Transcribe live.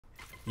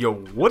Yo,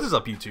 what is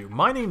up YouTube?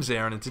 My name's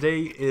Aaron and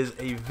today is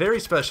a very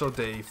special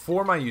day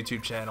for my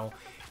YouTube channel.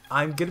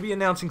 I'm going to be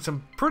announcing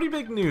some pretty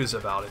big news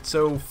about it.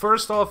 So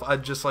first off,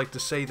 I'd just like to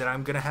say that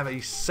I'm going to have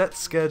a set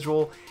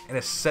schedule and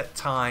a set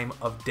time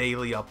of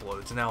daily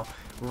uploads. Now,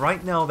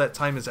 right now that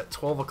time is at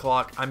 12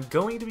 o'clock. I'm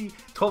going to be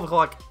 12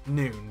 o'clock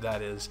noon,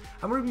 that is.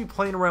 I'm going to be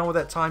playing around with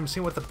that time,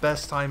 seeing what the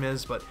best time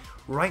is, but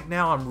right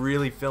now I'm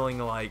really feeling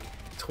like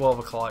 12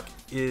 o'clock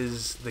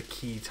is the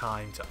key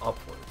time to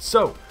upload.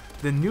 So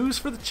the news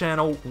for the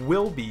channel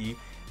will be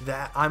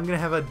that I'm going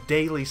to have a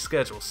daily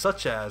schedule,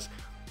 such as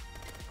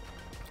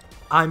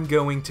I'm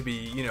going to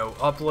be,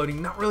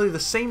 uploading not really the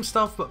same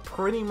stuff, but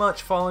pretty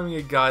much following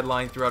a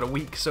guideline throughout a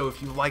week. So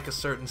if you like a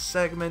certain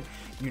segment,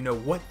 you know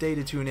what day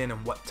to tune in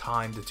and what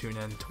time to tune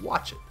in to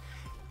watch it.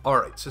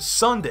 Alright, so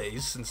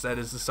Sundays, since that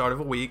is the start of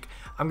a week,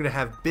 I'm going to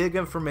have big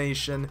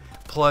information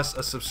plus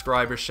a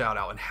subscriber shout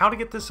out. And how to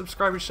get this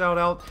subscriber shout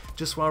out,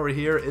 just while we're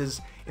here,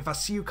 is if I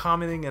see you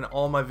commenting in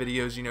all my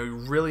videos, you're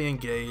really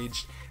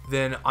engaged,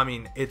 then,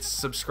 it's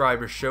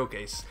subscriber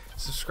showcase.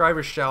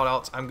 Subscriber shout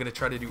outs I'm going to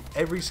try to do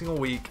every single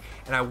week,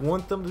 and I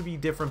want them to be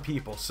different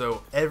people,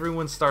 so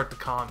everyone start to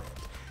comment.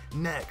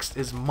 Next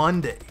is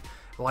Monday,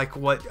 like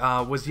what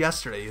was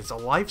yesterday. It's a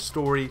life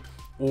story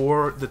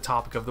or the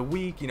topic of the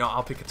week.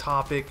 I'll pick a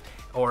topic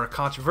or a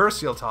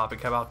controversial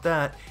topic, how about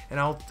that, and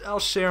I'll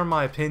share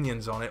my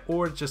opinions on it,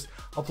 or just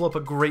I'll pull up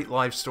a great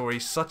life story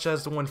such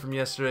as the one from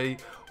yesterday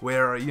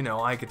where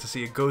I get to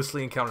see a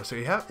ghostly encounter. So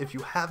if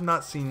you have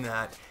not seen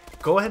that,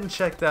 go ahead and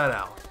check that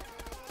out.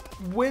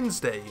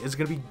 Wednesday is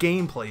going to be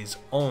gameplays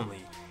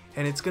only,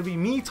 and it's going to be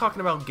me talking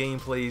about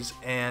gameplays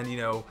and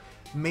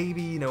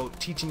maybe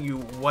teaching you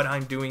what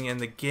I'm doing in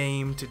the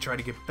game to try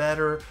to get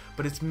better,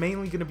 but it's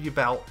mainly going to be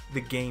about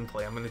the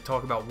gameplay. I'm going to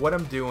talk about what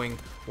I'm doing,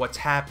 what's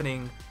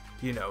happening,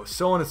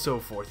 so on and so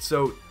forth.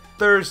 So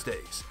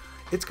Thursdays,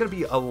 it's going to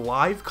be a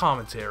live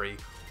commentary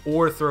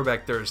or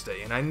Throwback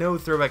Thursday, and I know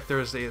Throwback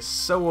Thursday is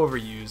so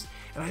overused,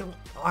 and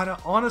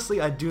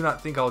honestly I do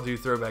not think I'll do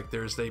Throwback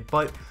Thursday,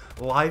 but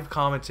live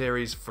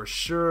commentaries for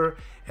sure.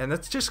 And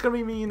that's just going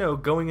to be me,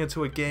 going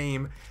into a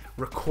game,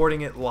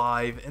 recording it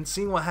live, and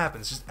seeing what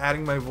happens. Just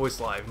adding my voice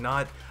live,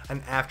 not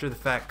an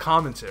after-the-fact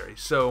commentary.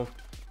 So,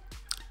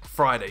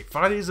 Friday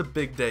is a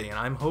big day, and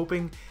I'm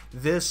hoping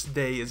this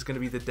day is going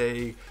to be the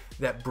day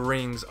that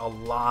brings a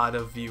lot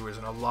of viewers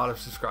and a lot of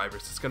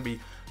subscribers. It's going to be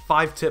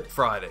 5-Tip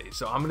Friday.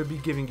 So, I'm going to be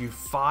giving you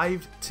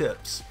 5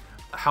 tips,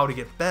 how to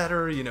get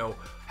better,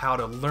 how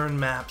to learn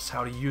maps,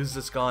 how to use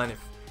this gun,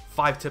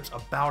 5 tips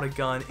about a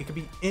gun. It could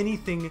be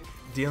anything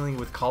dealing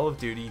with Call of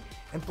Duty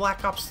and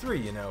Black Ops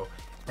 3,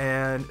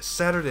 And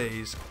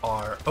Saturdays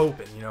are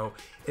open,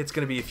 It's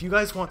going to be, if you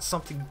guys want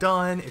something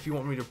done, if you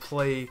want me to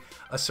play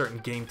a certain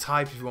game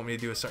type, if you want me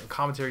to do a certain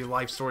commentary,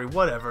 life story,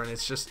 whatever, and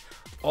it's just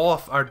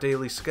off our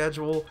daily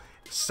schedule,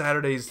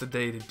 Saturday's the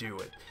day to do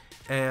it.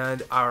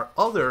 And our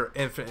other,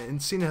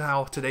 and seeing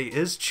how today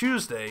is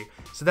Tuesday,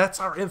 so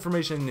that's our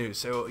information news.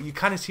 So you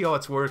kind of see how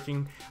it's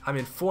working. I'm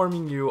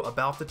informing you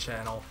about the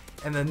channel.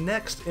 And the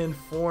next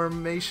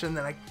information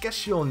that I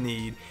guess you'll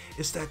need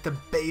is that the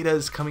beta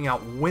is coming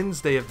out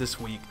Wednesday of this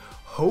week,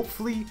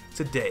 hopefully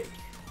today.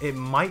 It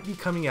might be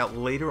coming out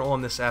later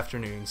on this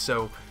afternoon,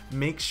 so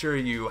make sure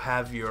you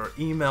have your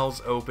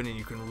emails open and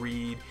you can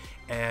read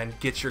and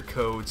get your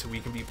code so we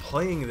can be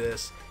playing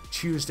this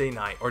Tuesday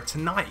night or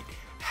tonight.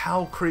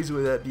 How crazy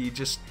would that be?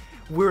 Just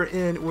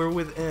we're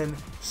within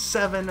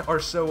 7 or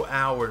so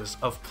hours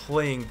of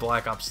playing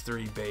Black Ops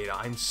 3 beta.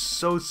 I'm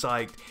so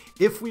psyched.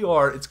 If we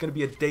are, it's going to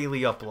be a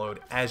daily upload,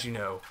 as you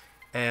know.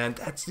 And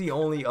that's the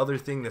only other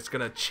thing that's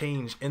going to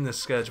change in the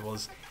schedule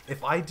is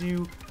if I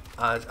do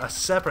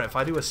if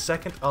I do a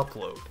second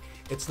upload,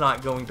 it's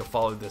not going to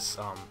follow this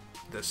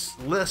this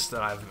list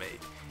that I've made.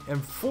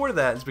 And for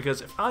that is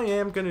because if I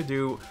am going to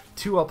do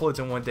 2 uploads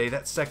in one day,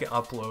 that second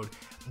upload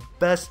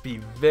best be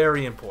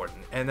very important,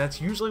 and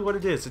that's usually what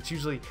it is. It's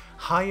usually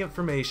high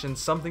information,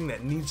 something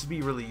that needs to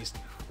be released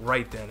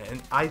right then,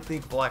 and I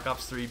think Black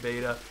Ops 3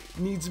 beta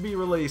needs to be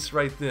released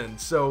right then.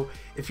 So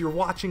if you're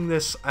watching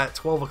this at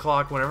 12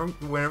 o'clock,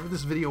 whenever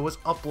this video was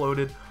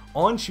uploaded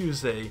on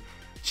Tuesday,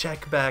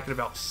 check back at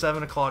about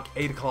 7 o'clock,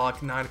 8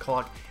 o'clock, 9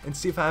 o'clock, and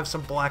see if I have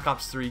some Black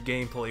Ops 3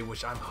 gameplay,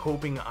 which I'm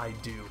hoping I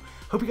do.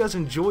 Hope you guys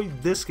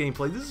enjoyed this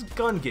gameplay. This is a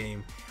gun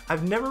game.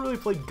 I've never really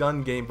played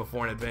gun game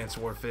before in Advanced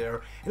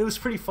Warfare, and it was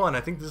pretty fun.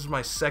 I think this is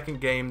my second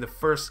game. The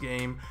first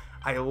game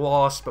I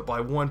lost, but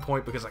by 1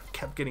 point because I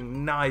kept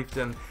getting knifed,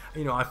 and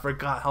I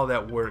forgot how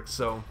that worked.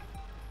 So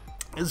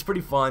it was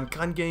pretty fun.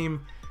 Gun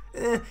game,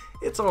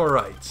 it's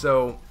alright.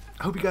 So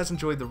I hope you guys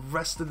enjoyed the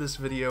rest of this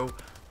video.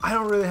 I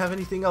don't really have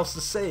anything else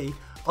to say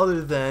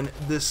other than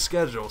this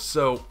schedule.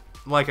 So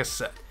like I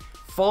said,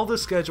 follow the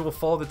schedule,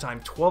 follow the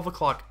time, 12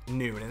 o'clock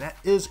noon, and that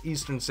is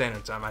Eastern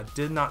Standard Time. I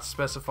did not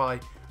specify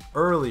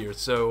earlier,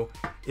 so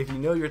if you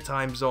know your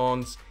time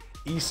zones,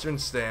 Eastern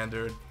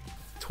Standard,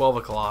 12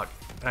 o'clock,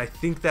 and I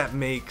think that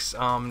makes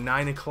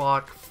 9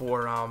 o'clock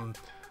for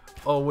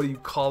oh, what do you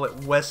call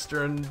it,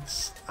 Western,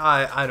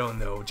 I don't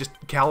know, just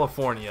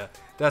California.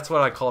 That's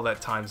what I call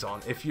that time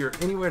zone. If you're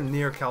anywhere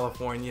near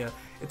California,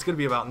 it's going to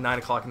be about 9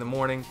 o'clock in the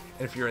morning.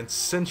 And if you're in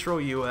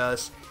Central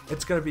US,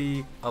 it's going to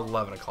be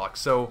 11 o'clock.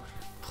 So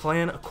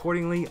plan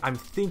accordingly. I'm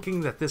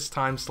thinking that this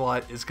time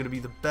slot is going to be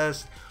the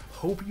best.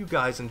 Hope you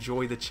guys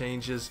enjoy the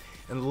changes,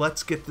 and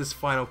let's get this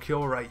final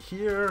kill right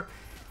here.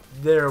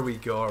 There we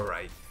go. All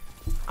right,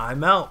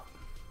 I'm out.